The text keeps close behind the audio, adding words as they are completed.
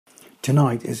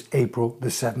Tonight is April the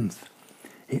 7th.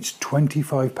 It's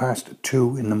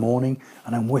 2 in the morning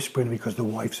and I'm whispering because the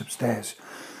wife's upstairs.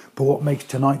 But what makes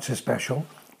tonight so special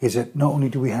is that not only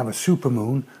do we have a super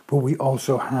moon, but we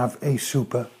also have a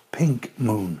super pink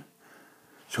moon.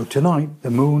 So tonight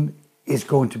the moon is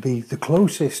going to be the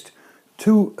closest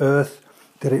to Earth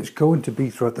that it's going to be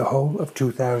throughout the whole of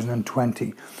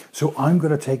 2020. So I'm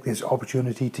going to take this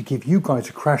opportunity to give you guys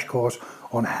a crash course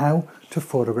on how to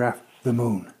photograph the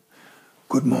moon.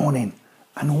 Good morning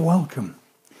and welcome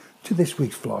to this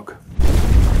week's vlog.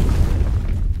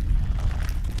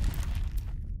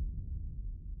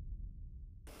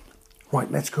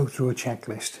 Right, let's go through a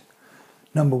checklist.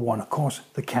 Number one, of course,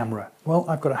 the camera. Well,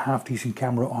 I've got a half decent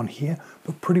camera on here,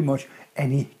 but pretty much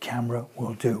any camera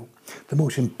will do. The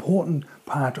most important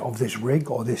part of this rig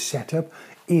or this setup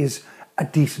is a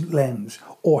decent lens,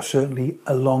 or certainly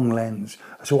a long lens.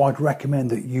 So I'd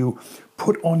recommend that you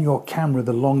put on your camera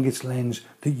the longest lens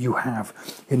that you have.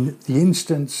 In this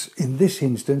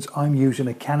instance, I'm using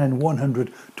a Canon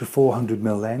 100 to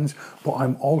 400mm lens, but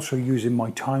I'm also using my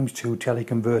 ×2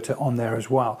 teleconverter on there as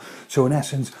well. So in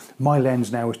essence, my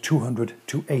lens now is 200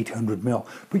 to 800mm,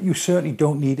 but you certainly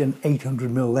don't need an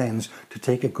 800mm lens to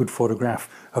take a good photograph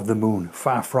of the moon,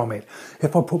 far from it.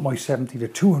 If I put my 70 to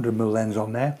 200mm lens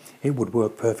on there, it would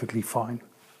work perfectly fine.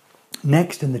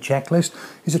 Next in the checklist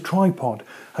is a tripod.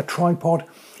 A tripod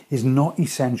is not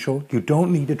essential. You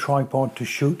don't need a tripod to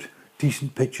shoot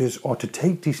decent pictures or to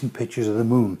take decent pictures of the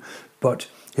moon. But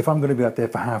if I'm going to be out there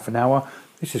for half an hour,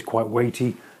 this is quite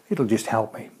weighty, it'll just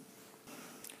help me.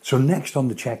 So next on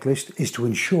the checklist is to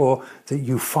ensure that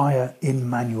you fire in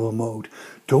manual mode.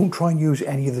 Don't try and use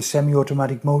any of the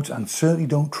semi-automatic modes, and certainly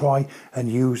don't try and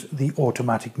use the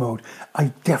automatic mode.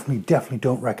 I definitely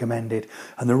don't recommend it.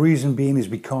 And the reason being is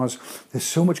because there's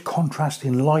so much contrast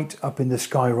in light up in the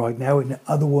sky right now. In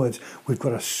other words, we've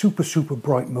got a super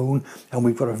bright moon and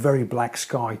we've got a very black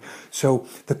sky. So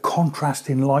the contrast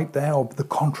in light there, or the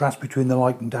contrast between the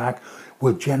light and dark,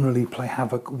 will generally play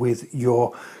havoc with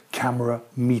your camera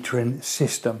metering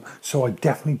system. So I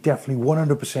definitely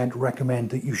 100%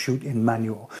 recommend that you shoot in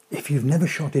manual. If you've never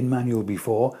shot in manual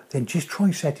before, then just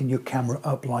try setting your camera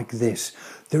up like this.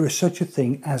 There is such a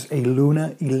thing as a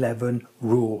Lunar 11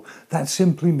 rule. That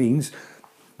simply means,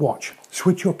 watch,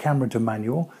 switch your camera to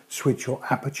manual, switch your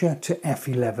aperture to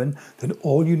f11, then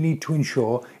all you need to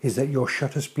ensure is that your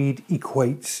shutter speed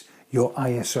equates your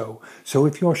ISO. So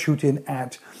if you're shooting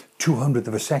at 200th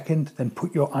of a second, then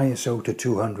put your ISO to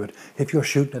 200. If you're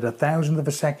shooting at 1,000th of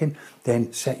a second,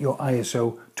 then set your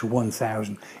ISO to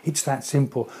 1,000. It's that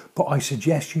simple, but I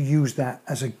suggest you use that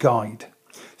as a guide.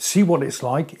 See what it's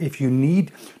like. If you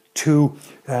need to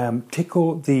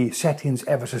tickle the settings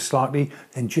ever so slightly,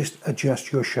 then just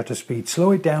adjust your shutter speed.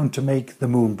 Slow it down to make the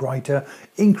moon brighter,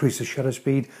 increase the shutter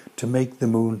speed to make the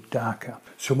moon darker.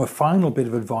 So my final bit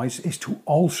of advice is to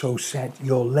also set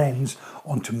your lens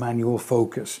onto manual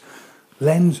focus.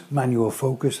 Lens manual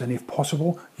focus, and if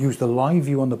possible, use the live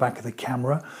view on the back of the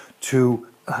camera to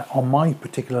on my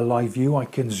particular live view, I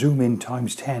can zoom in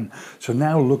 ×10. So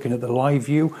now looking at the live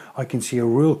view, I can see a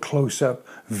real close-up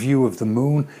view of the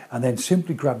moon, and then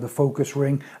simply grab the focus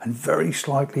ring and very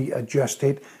slightly adjust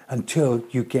it until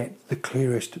you get the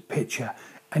clearest picture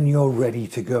and you're ready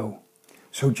to go.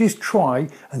 So just try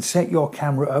and set your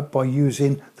camera up by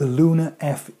using the Lunar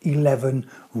F11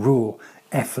 rule.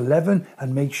 F11,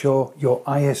 and make sure your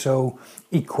ISO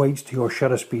equates to your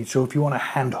shutter speed. So if you want to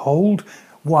handhold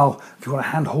your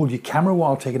camera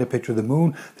while taking a picture of the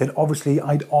moon, then obviously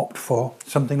I'd opt for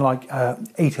something like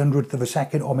 800th of a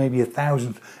second or maybe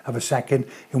 1,000th of a second,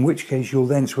 in which case you'll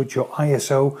then switch your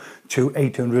ISO to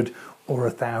 800 or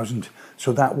 1,000.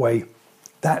 So that way,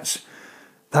 that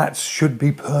should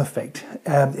be perfect.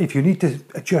 If you need to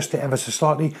adjust it ever so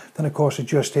slightly, then of course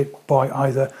adjust it by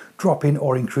either dropping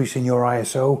or increasing your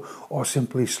ISO, or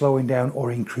simply slowing down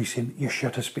or increasing your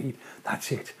shutter speed.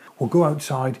 That's it. We'll go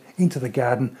outside into the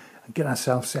garden and get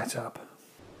ourselves set up.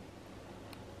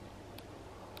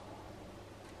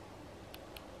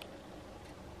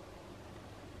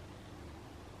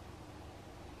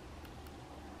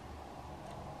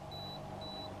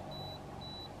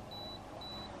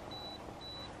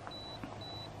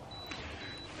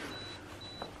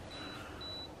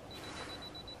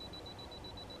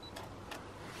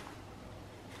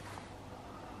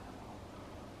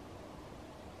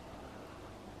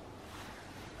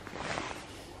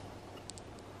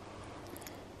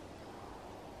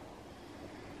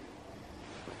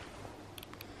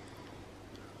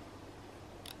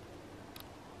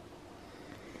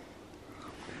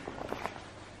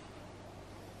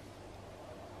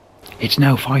 It's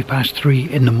now 3:05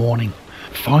 in the morning.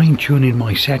 fine-tuning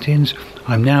my settings.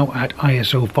 I'm now at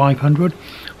ISO 500.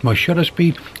 My shutter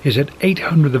speed is at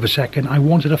 800 of a second. I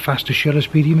wanted a faster shutter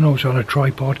speed even though it's on a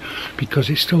tripod because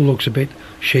it still looks a bit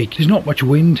shaky. There's not much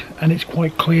wind and it's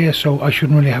quite clear, so I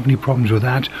shouldn't really have any problems with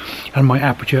that. And my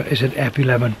aperture is at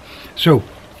f11. So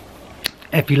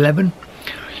f11,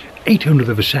 800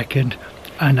 of a second,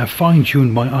 and I've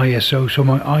fine-tuned my ISO, so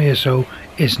my ISO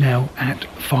is now at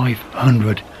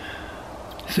 500.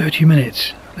 30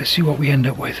 minutes. Let's see what we end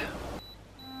up with.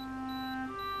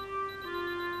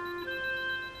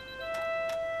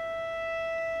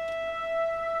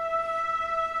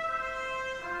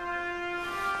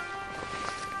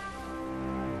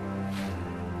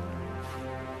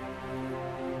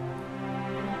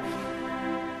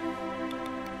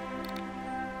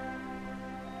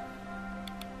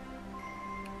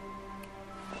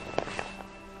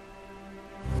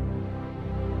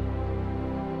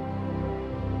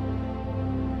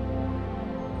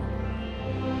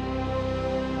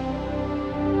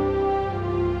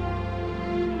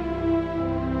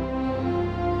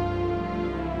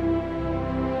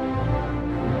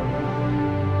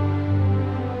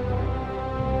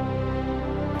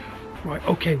 Right,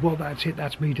 okay, well that's it,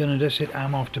 that's me done and that's it.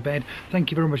 I'm off to bed.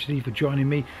 Thank you very much indeed for joining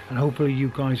me, and hopefully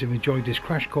you guys have enjoyed this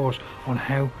crash course on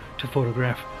how to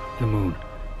photograph the moon.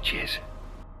 Cheers.